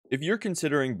If you're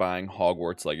considering buying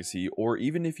Hogwarts Legacy, or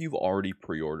even if you've already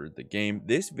pre-ordered the game,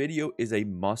 this video is a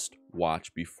must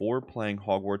watch before playing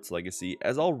Hogwarts Legacy,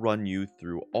 as I'll run you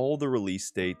through all the release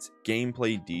dates,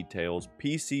 gameplay details,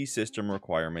 PC system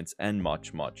requirements, and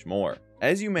much more.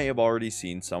 As you may have already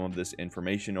seen some of this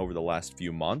information over the last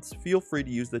few months, feel free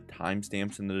to use the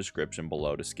timestamps in the description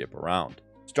below to skip around.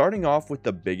 Starting off with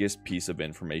the biggest piece of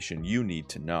information you need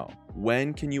to know.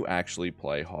 When can you actually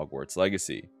play Hogwarts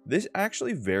Legacy? This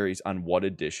actually varies on what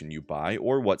edition you buy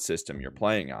or what system you're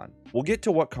playing on. We'll get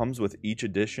to what comes with each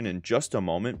edition in just a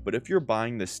moment, but if you're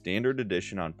buying the standard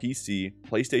edition on PC,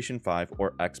 PlayStation 5,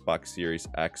 or Xbox Series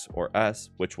X or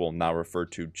S, which we'll now refer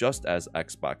to just as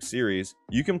Xbox Series,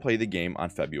 you can play the game on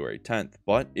February 10th.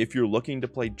 But if you're looking to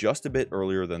play just a bit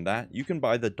earlier than that, you can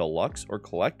buy the Deluxe or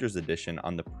Collector's Edition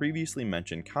on the previously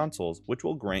mentioned consoles, which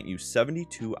will grant you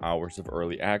 72 hours of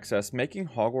early access, making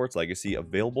Hogwarts Legacy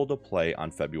available to play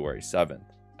on February 7th.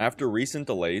 After recent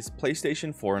delays,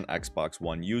 PlayStation 4 and Xbox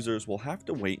One users will have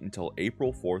to wait until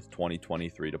April 4th,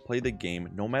 2023 to play the game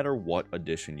no matter what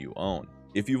edition you own.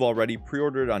 If you've already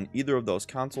pre-ordered on either of those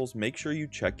consoles, make sure you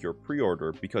check your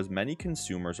pre-order, because many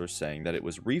consumers are saying that it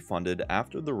was refunded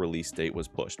after the release date was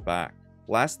pushed back.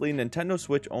 Lastly, Nintendo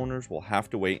Switch owners will have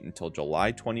to wait until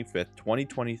July 25th,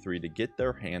 2023 to get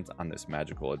their hands on this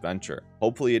magical adventure.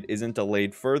 Hopefully it isn't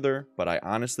delayed further, but I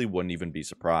honestly wouldn't even be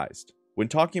surprised. When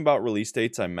talking about release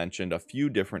dates, I mentioned a few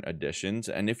different editions,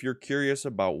 and if you're curious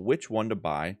about which one to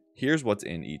buy, here's what's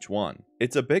in each one.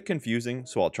 It's a bit confusing,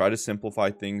 so I'll try to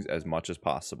simplify things as much as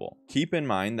possible. Keep in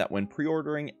mind that when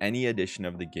pre-ordering any edition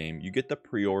of the game, you get the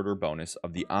pre-order bonus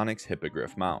of the Onyx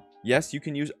Hippogriff mount. Yes, you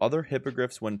can use other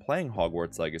hippogriffs when playing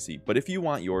Hogwarts Legacy, but if you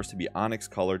want yours to be Onyx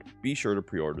colored, be sure to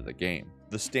pre-order the game.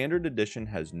 The standard edition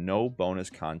has no bonus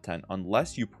content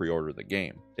unless you pre-order the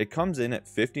game. It comes in at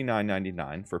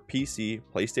 $59.99 for PC,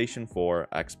 PlayStation 4,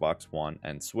 Xbox One,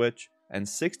 and Switch, and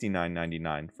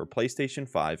 $69.99 for PlayStation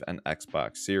 5 and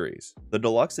Xbox Series. The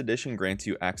Deluxe Edition grants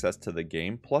you access to the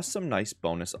game, plus some nice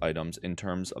bonus items in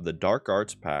terms of the Dark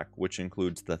Arts Pack, which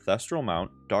includes the Thestral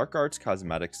Mount, Dark Arts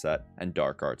Cosmetic Set, and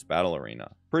Dark Arts Battle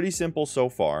Arena. Pretty simple so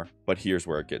far, but here's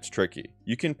where it gets tricky.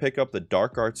 You can pick up the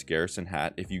Dark Arts Garrison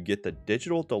hat if you get the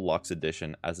Digital Deluxe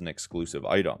Edition as an exclusive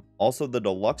item. Also, the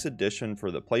Deluxe Edition for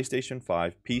the PlayStation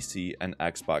 5, PC, and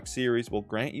Xbox Series will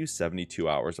grant you 72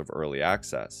 hours of early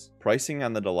access. Pricing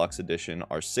on the Deluxe Edition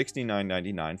are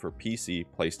 $69.99 for PC,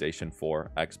 PlayStation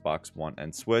 4, Xbox One,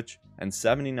 and Switch, and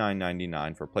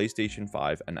 $79.99 for PlayStation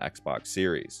 5 and Xbox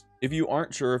Series. If you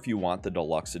aren't sure if you want the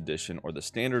Deluxe Edition or the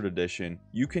Standard Edition,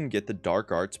 you can get the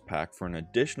Dark Arts Pack for an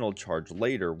additional charge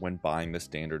later when buying the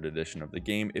Standard Edition of the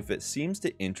game if it seems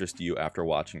to interest you after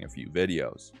watching a few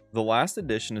videos. The last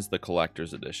edition is the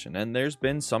Collector's Edition, and there's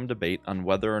been some debate on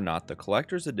whether or not the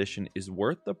Collector's Edition is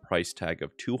worth the price tag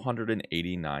of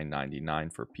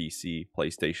 $289.99 for PC,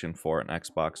 PlayStation 4, and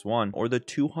Xbox One, or the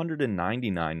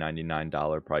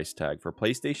 $299.99 price tag for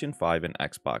PlayStation 5 and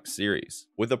Xbox Series.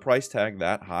 With a price tag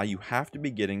that high, you have to be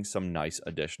getting some nice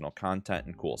additional content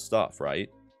and cool stuff, right?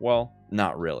 Well,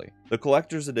 not really. The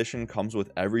Collector's Edition comes with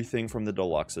everything from the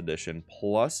Deluxe Edition,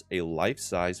 plus a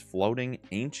life-size floating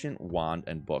ancient wand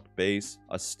and book base,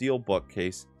 a steel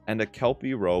bookcase, and a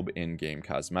Kelpie robe in-game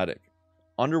cosmetic.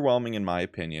 Underwhelming in my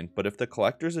opinion, but if the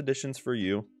Collector's Edition's for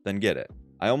you, then get it.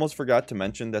 I almost forgot to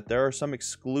mention that there are some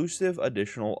exclusive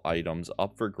additional items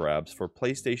up for grabs for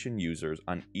PlayStation users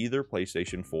on either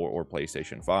PlayStation 4 or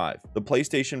PlayStation 5. The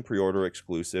PlayStation pre-order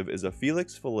exclusive is a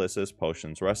Felix Felicis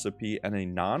Potions recipe, and a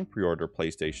non-pre-order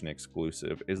PlayStation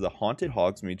exclusive is the Haunted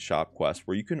Hogsmeade shop quest,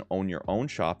 where you can own your own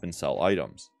shop and sell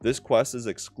items. This quest is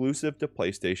exclusive to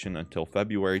PlayStation until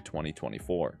February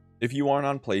 2024. If you aren't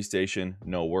on PlayStation,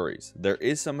 no worries. There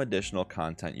is some additional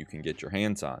content you can get your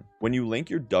hands on. When you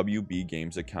link your WB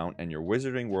Games account and your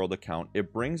Wizarding World account,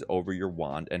 it brings over your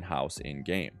wand and house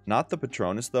in-game. Not the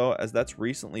Patronus though, as that's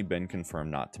recently been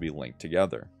confirmed not to be linked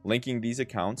together. Linking these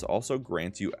accounts also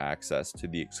grants you access to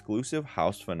the exclusive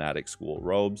House Fanatic School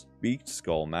robes, Beaked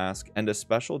Skull mask, and a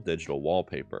special digital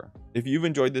wallpaper. If you've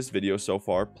enjoyed this video so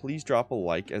far, please drop a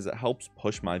like, as it helps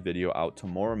push my video out to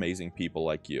more amazing people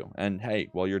like you. And hey,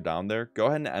 while you're down there, go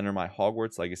ahead and enter my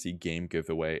Hogwarts Legacy game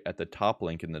giveaway at the top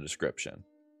link in the description.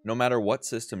 No matter what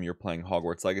system you're playing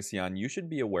Hogwarts Legacy on, you should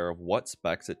be aware of what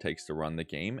specs it takes to run the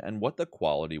game and what the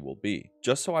quality will be.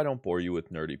 Just so I don't bore you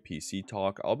with nerdy PC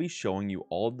talk, I'll be showing you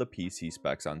all of the PC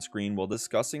specs on screen while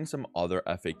discussing some other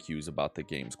FAQs about the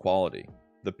game's quality.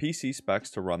 The PC specs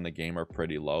to run the game are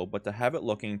pretty low, but to have it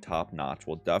looking top notch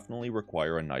will definitely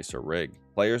require a nicer rig.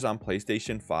 Players on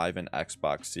PlayStation 5 and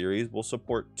Xbox Series will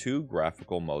support 2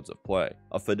 graphical modes of play,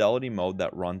 a fidelity mode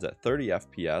that runs at 30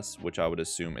 FPS, which I would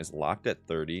assume is locked at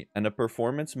 30, and a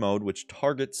performance mode which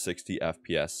targets 60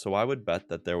 FPS, so I would bet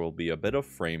that there will be a bit of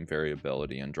frame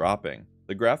variability in dropping.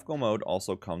 The graphical mode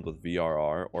also comes with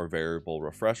VRR or variable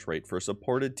refresh rate for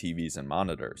supported TVs and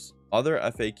monitors. Other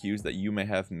FAQs that you may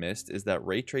have missed is that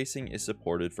ray tracing is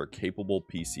supported for capable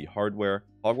PC hardware,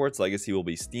 Hogwarts Legacy will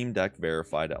be Steam Deck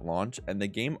verified at launch, and the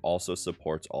game also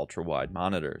supports ultra-wide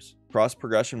monitors. Cross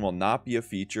progression will not be a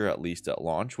feature, at least at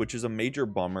launch, which is a major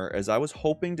bummer as I was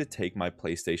hoping to take my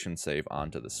PlayStation save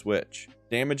onto the Switch.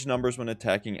 Damage numbers when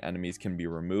attacking enemies can be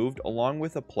removed, along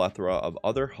with a plethora of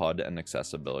other HUD and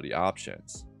accessibility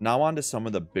options. Now on to some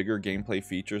of the bigger gameplay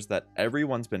features that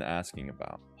everyone's been asking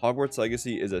about. Hogwarts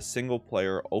Legacy is a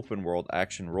single-player, open-world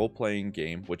action role-playing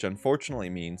game, which unfortunately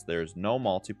means there's no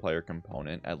multiplayer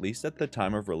component, at least at the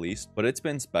time of release, but it's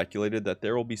been speculated that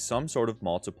there will be some sort of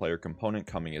multiplayer component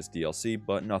coming as DLC,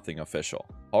 but nothing official.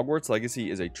 Hogwarts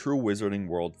Legacy is a true Wizarding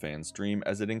World fan's dream,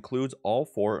 as it includes all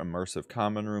 4 immersive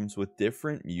common rooms with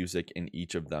different music in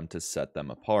each of them to set them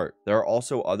apart. There are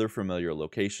also other familiar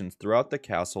locations throughout the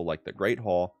castle like the Great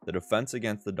Hall, the Defense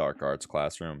Against the Dark Arts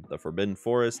classroom, the Forbidden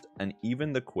Forest, and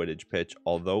even the Quidditch pitch,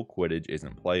 although Quidditch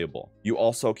isn't playable. You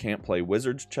also can't play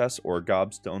Wizard's Chess or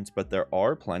Gobstones, but there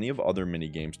are plenty of other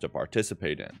minigames to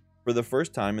participate in. For the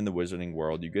first time in the Wizarding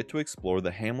World, you get to explore the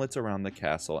hamlets around the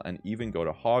castle and even go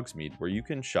to Hogsmeade, where you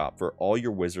can shop for all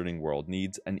your Wizarding World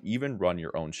needs and even run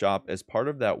your own shop as part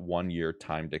of that 1-year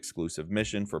timed exclusive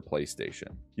mission for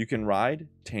PlayStation. You can ride,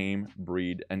 tame,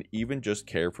 breed, and even just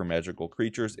care for magical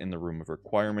creatures in the Room of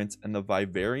Requirements and the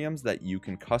vivariums that you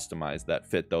can customize that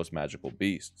fit those magical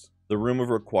beasts. The Room of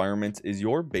Requirements is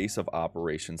your base of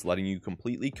operations, letting you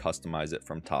completely customize it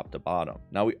from top to bottom.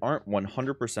 Now, we aren't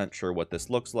 100% sure what this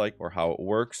looks like or how it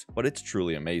works, but it's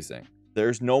truly amazing.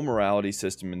 There's no morality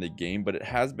system in the game, but it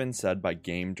has been said by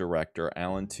game director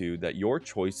Alan Tudyk that your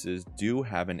choices do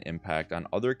have an impact on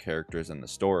other characters in the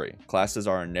story. Classes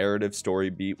are a narrative story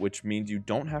beat, which means you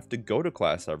don't have to go to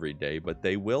class every day, but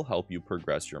they will help you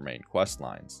progress your main quest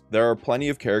lines. There are plenty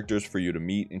of characters for you to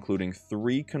meet, including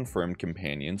 3 confirmed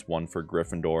companions, one for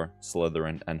Gryffindor,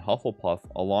 Slytherin, and Hufflepuff,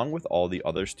 along with all the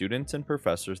other students and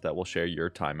professors that will share your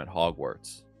time at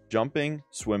Hogwarts. Jumping,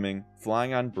 swimming,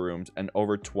 flying on brooms, and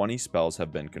over 20 spells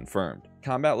have been confirmed.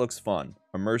 Combat looks fun,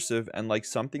 immersive, and like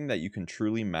something that you can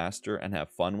truly master and have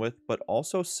fun with, but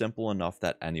also simple enough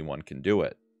that anyone can do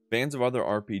it. Fans of other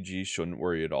RPGs shouldn't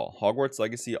worry at all. Hogwarts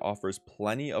Legacy offers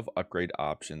plenty of upgrade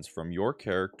options, from your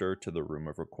character to the Room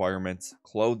of Requirements,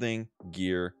 clothing,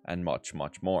 gear, and much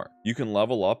more. You can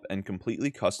level up and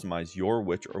completely customize your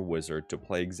witch or wizard to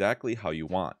play exactly how you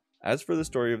want. As for the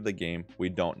story of the game, we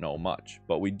don't know much,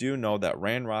 but we do know that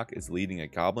Ranrock is leading a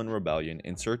goblin rebellion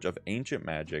in search of ancient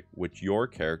magic which your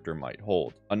character might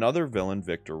hold. Another villain,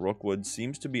 Victor Rookwood,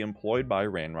 seems to be employed by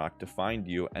Ranrock to find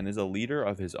you and is a leader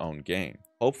of his own gang.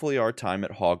 Hopefully our time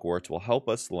at Hogwarts will help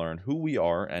us learn who we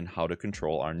are and how to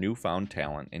control our newfound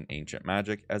talent in ancient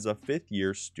magic as a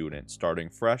 5th-year student starting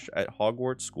fresh at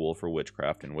Hogwarts School for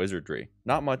Witchcraft and Wizardry.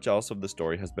 Not much else of the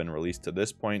story has been released to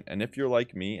this point, and if you're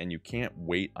like me and you can't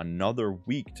wait another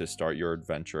week to start your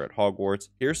adventure at Hogwarts,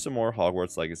 here's some more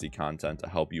Hogwarts Legacy content to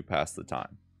help you pass the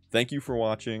time. Thank you for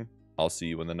watching. I'll see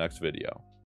you in the next video.